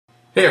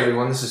Hey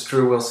everyone, this is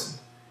Drew Wilson.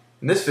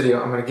 In this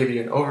video I'm going to give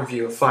you an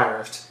overview of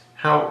Firerift,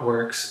 how it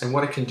works, and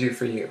what it can do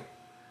for you.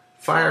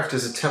 Firerift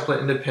is a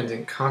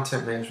template-independent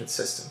content management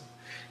system,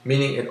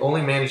 meaning it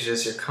only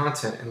manages your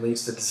content and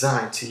leaves the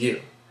design to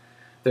you.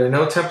 There are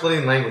no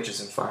templating languages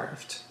in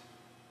Firerift.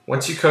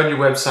 Once you code your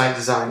website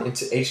design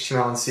into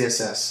HTML and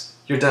CSS,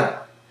 you're done.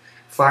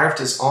 Firerift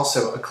is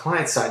also a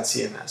client-side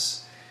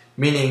CMS,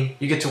 meaning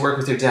you get to work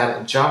with your data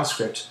in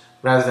JavaScript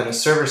rather than a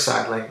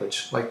server-side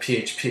language like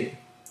PHP.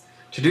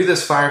 To do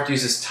this, Firerift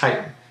uses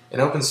Titan,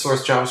 an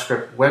open-source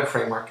JavaScript web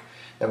framework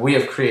that we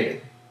have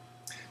created.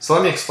 So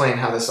let me explain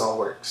how this all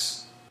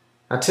works.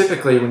 Now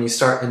typically when you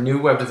start a new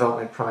web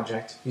development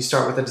project, you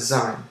start with a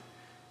design,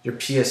 your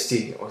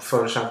PSD or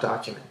Photoshop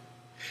document.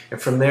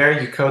 And from there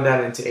you code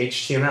that into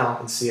HTML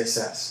and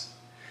CSS.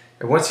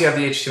 And once you have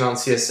the HTML and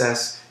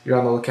CSS, you're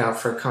on the lookout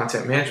for a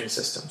content management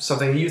system,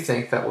 something you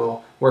think that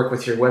will work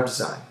with your web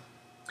design.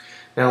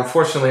 Now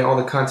unfortunately all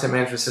the content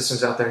management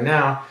systems out there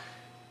now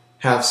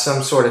have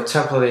some sort of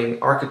templating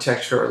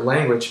architecture or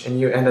language, and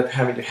you end up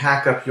having to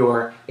hack up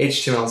your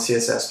HTML and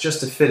CSS just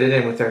to fit it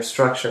in with their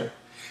structure,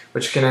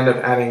 which can end up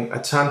adding a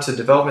ton to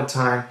development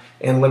time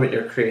and limit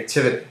your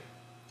creativity.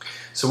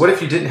 So what if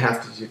you didn't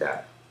have to do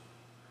that?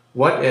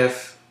 What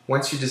if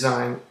once you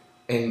design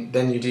and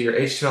then you do your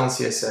HTML and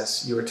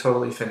CSS, you were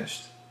totally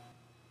finished?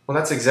 Well,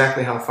 that's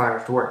exactly how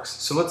Firerift works.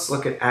 So let's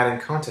look at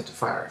adding content to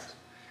Firerift.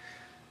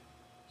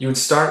 You would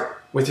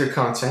start with your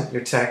content,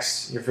 your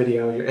text, your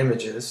video, your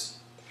images,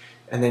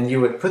 and then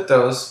you would put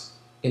those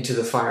into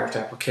the Firerift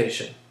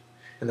application.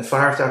 And the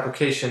Firerift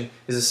application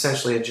is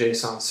essentially a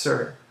JSON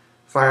server.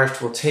 Firerift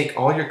will take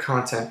all your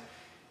content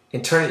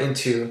and turn it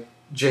into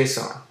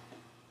JSON.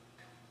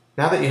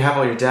 Now that you have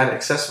all your data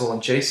accessible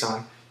in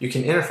JSON, you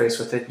can interface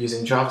with it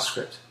using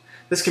JavaScript.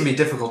 This can be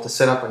difficult to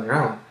set up on your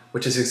own,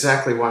 which is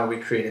exactly why we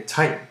created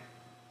Titan.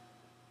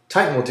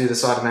 Titan will do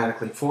this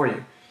automatically for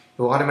you.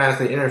 It will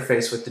automatically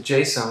interface with the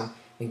JSON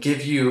and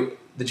give you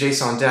the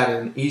JSON data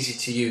in an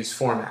easy-to-use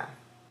format.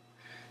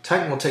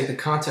 Titan will take the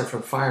content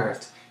from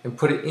Firerift and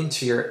put it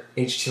into your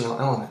HTML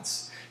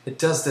elements. It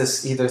does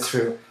this either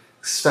through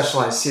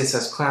specialized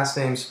CSS class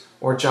names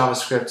or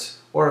JavaScript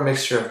or a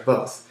mixture of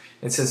both.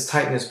 And since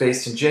Titan is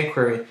based in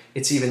jQuery,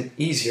 it's even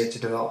easier to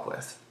develop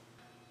with.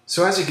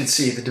 So as you can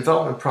see, the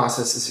development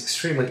process is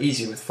extremely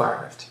easy with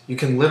Firerift. You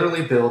can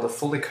literally build a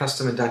fully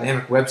custom and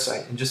dynamic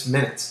website in just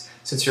minutes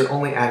since you're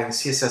only adding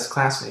CSS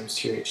class names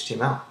to your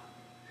HTML.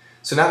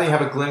 So now that you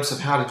have a glimpse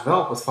of how to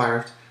develop with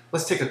Firerift,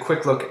 let's take a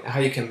quick look at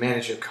how you can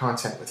manage your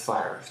content with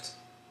Firerift.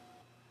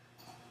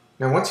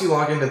 Now once you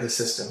log into the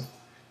system,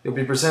 you'll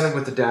be presented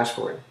with the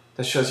dashboard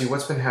that shows you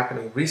what's been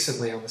happening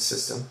recently on the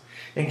system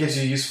and gives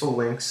you useful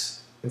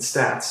links and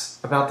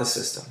stats about the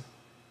system.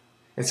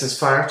 And since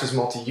Firerift is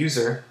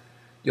multi-user,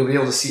 you'll be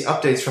able to see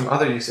updates from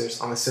other users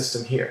on the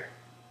system here.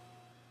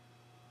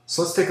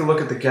 So let's take a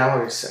look at the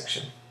galleries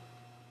section.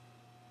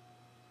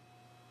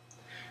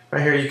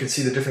 Right here you can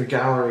see the different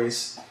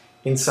galleries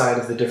inside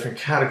of the different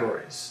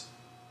categories.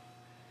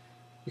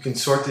 You can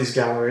sort these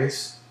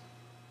galleries,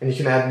 and you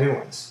can add new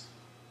ones.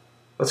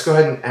 Let's go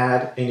ahead and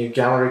add a new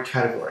gallery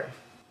category.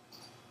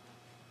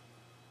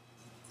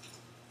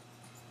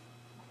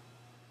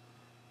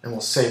 And we'll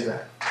save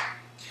that.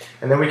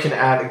 And then we can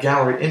add a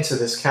gallery into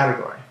this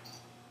category.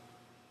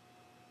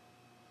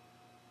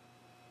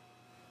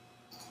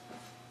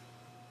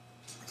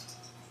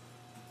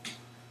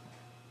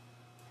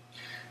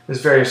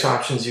 There's various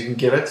options you can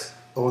give it,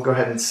 but we'll go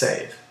ahead and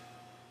save.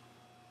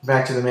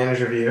 Back to the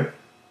manager view.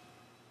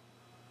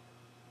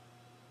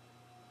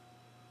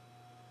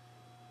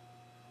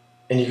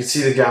 And you can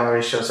see the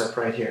gallery shows up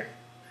right here.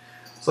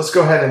 So let's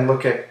go ahead and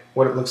look at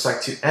what it looks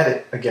like to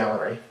edit a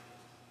gallery.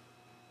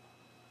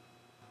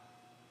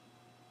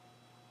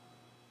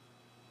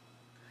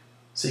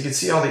 So you can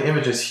see all the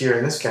images here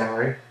in this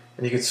gallery,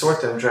 and you can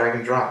sort them drag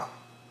and drop.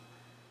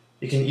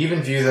 You can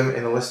even view them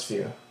in a list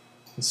view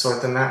and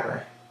sort them that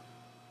way.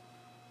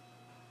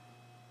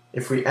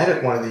 If we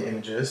edit one of the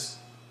images,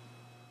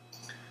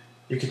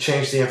 you can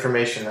change the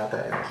information about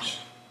that image.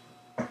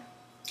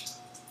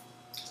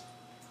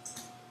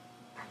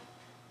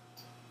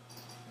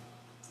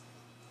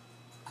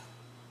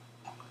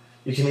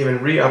 You can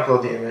even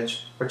re-upload the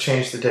image, or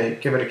change the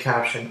date, give it a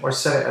caption, or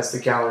set it as the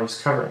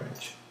gallery's cover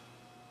image.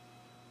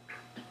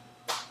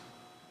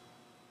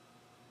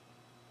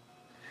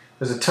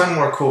 There's a ton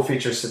more cool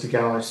features to the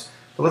galleries,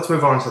 but let's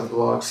move on to the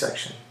blog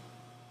section.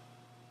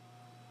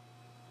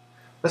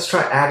 Let's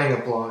try adding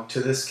a blog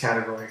to this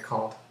category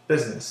called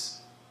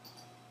Business.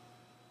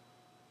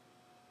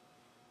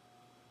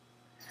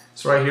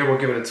 So right here we'll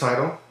give it a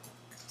title.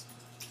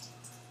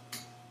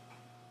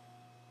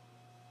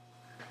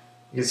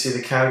 You can see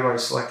the category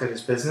selected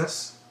as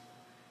business,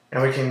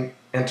 and we can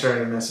enter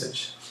in a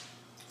message.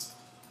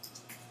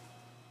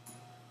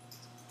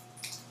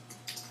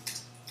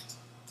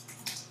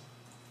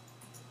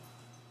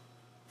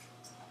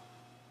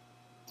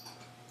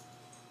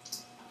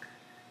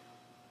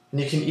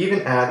 And you can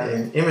even add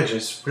in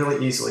images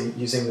really easily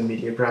using the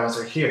media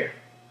browser here.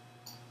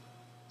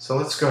 So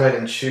let's go ahead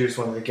and choose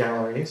one of the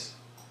galleries.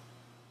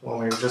 one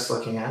we were just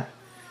looking at.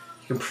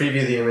 You can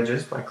preview the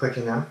images by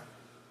clicking them.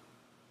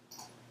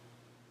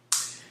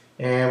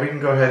 And we can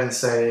go ahead and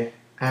say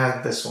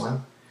add this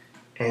one,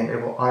 and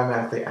it will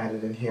automatically add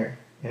it in here.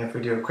 And if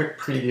we do a quick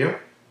preview,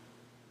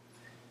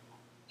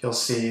 you'll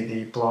see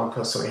the blog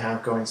post that we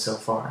have going so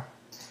far.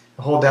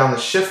 Hold down the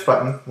shift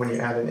button when you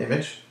add an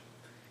image.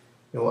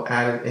 It will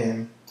add it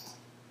in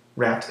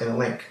wrapped in a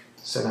link.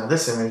 So now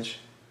this image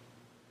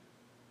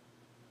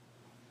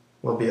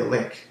will be a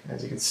link,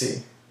 as you can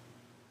see.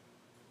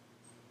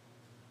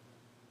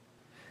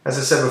 As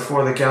I said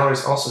before, the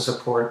galleries also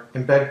support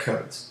embed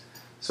codes.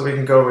 So we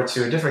can go over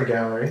to a different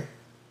gallery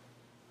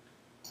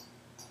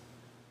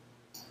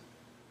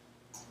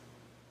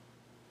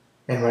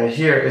and right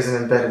here is an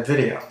embedded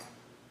video.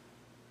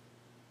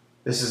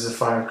 This is a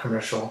Fire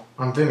commercial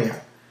on Vimeo.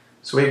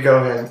 So we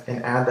go ahead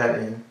and add that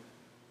in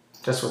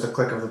just with a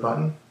click of the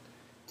button,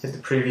 hit the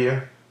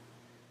preview,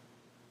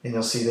 and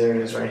you'll see there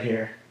it is right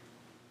here,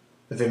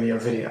 the Vimeo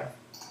video.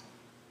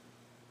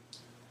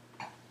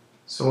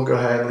 So we'll go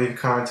ahead and leave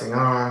commenting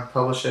on,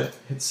 publish it,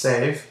 hit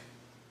save,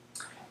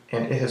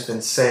 and it has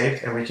been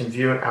saved, and we can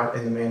view it out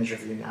in the manager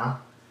view now.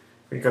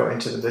 We go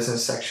into the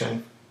business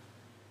section,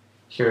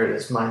 here it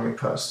is, my new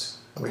post,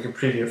 and we can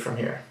preview it from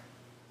here.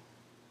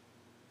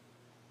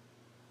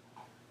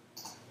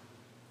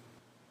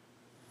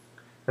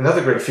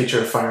 Another great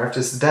feature of Firerift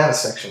is the data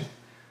section.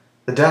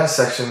 The data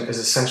section is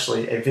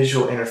essentially a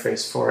visual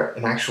interface for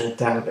an actual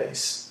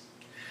database.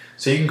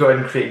 So you can go ahead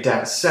and create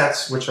data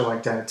sets, which are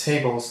like data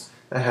tables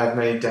that have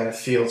many data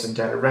fields and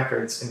data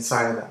records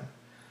inside of them.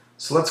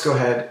 So let's go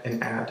ahead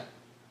and add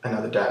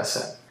another data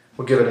set.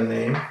 We'll give it a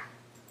name,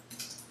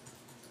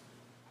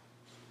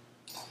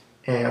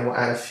 and we'll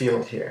add a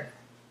field here.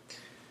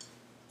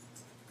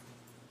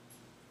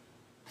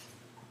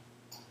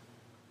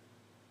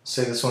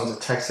 Say this one's a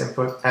text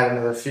input, add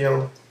another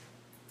field,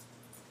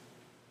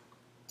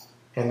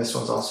 and this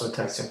one's also a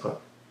text input.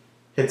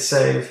 Hit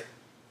save,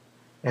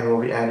 and it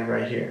will be added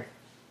right here.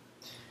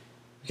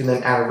 You can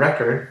then add a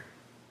record,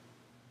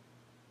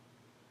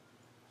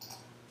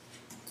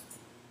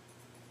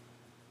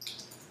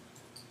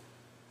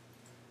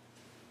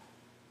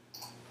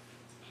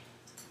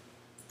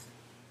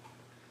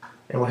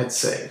 and we'll hit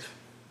save.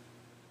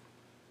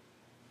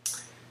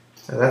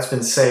 Now that's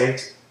been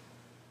saved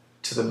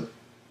to the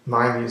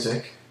My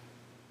Music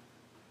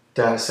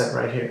data set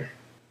right here.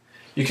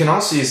 You can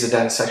also use the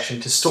data section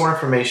to store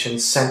information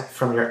sent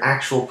from your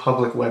actual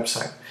public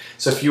website.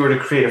 So if you were to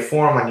create a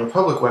form on your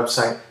public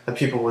website that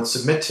people would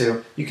submit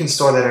to, you can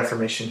store that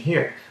information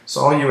here.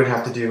 So all you would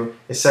have to do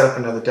is set up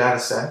another data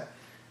set,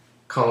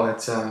 call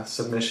it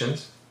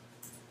submissions,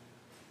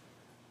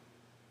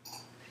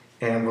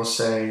 and we'll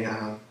say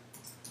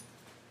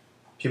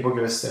people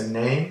give us their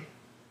name,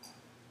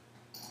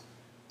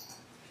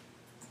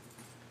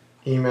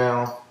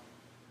 email,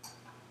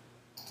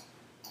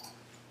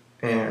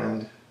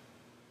 and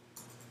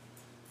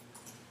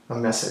a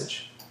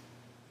message.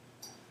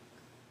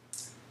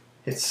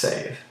 Hit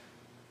save.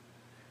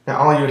 Now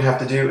all you would have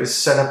to do is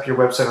set up your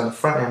website on the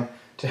front end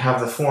to have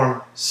the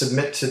form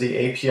submit to the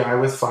API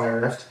with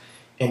Firerift,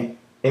 and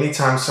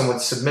anytime someone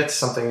submits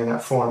something in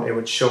that form, it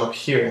would show up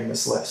here in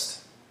this list.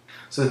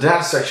 So the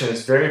data section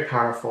is very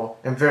powerful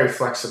and very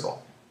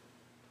flexible.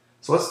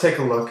 So let's take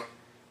a look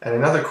at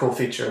another cool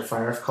feature of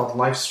Firerift called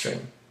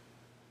Livestream.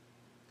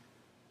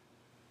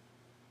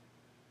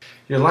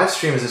 Your live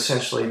stream is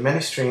essentially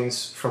many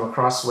streams from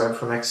across the web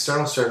from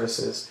external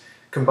services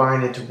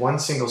combined into one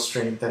single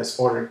stream that is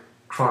ordered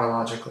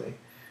chronologically.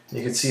 And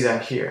you can see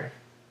that here.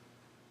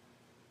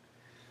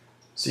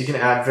 So you can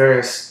add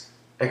various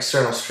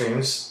external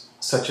streams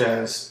such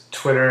as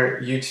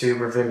Twitter,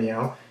 YouTube, or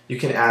Vimeo. You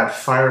can add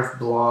Firerift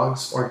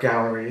blogs or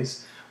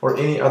galleries or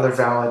any other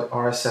valid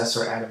RSS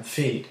or Atom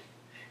feed,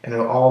 and it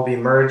will all be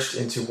merged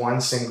into one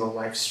single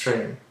live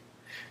stream.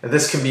 Now,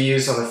 this can be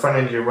used on the front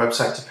end of your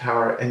website to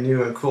power a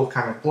new and cool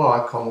kind of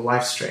blog called a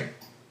live stream.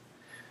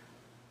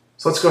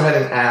 So let's go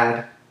ahead and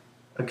add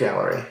a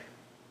gallery.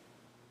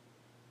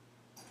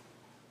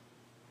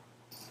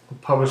 We'll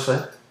publish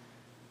it,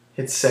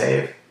 hit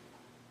save.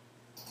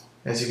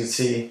 As you can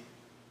see,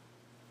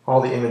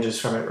 all the images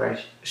from it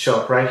show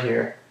up right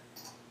here,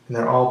 and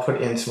they're all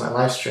put into my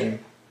live stream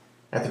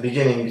at the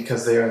beginning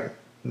because they are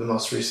the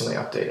most recently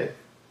updated.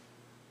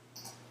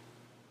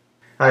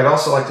 I'd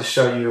also like to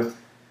show you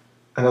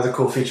another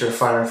cool feature of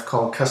Firerift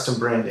called custom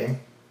branding.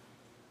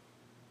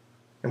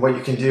 And what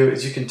you can do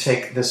is you can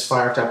take this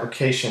Firerift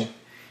application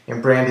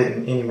and brand it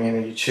in any manner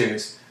you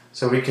choose.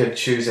 So we could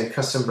choose a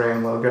custom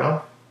brand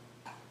logo,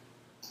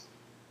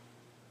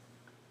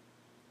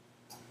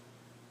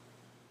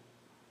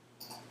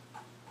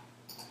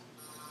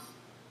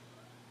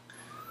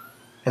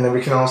 and then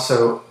we can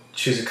also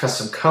choose a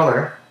custom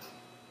color,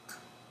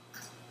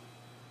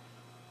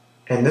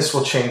 and this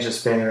will change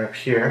this banner up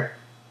here.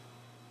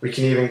 We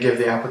can even give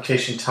the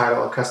application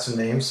title a custom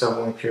name so it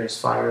won't appear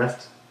as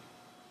Firerift.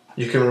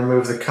 You can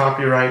remove the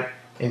copyright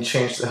and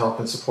change the help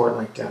and support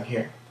link down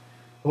here.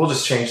 We'll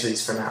just change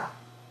these for now.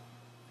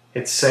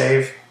 Hit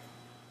save,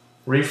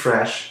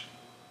 refresh,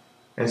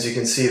 As you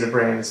can see, the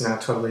brand is now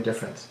totally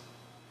different.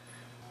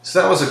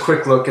 So that was a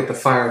quick look at the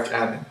Firerift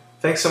admin.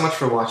 Thanks so much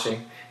for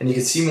watching, and you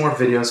can see more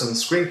videos on the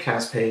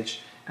Screencast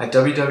page at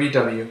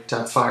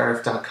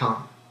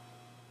www.firerift.com.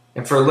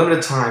 And for a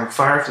limited time,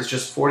 Firerift is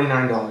just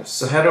 $49,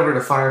 so head over to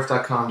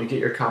firerift.com to get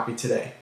your copy today.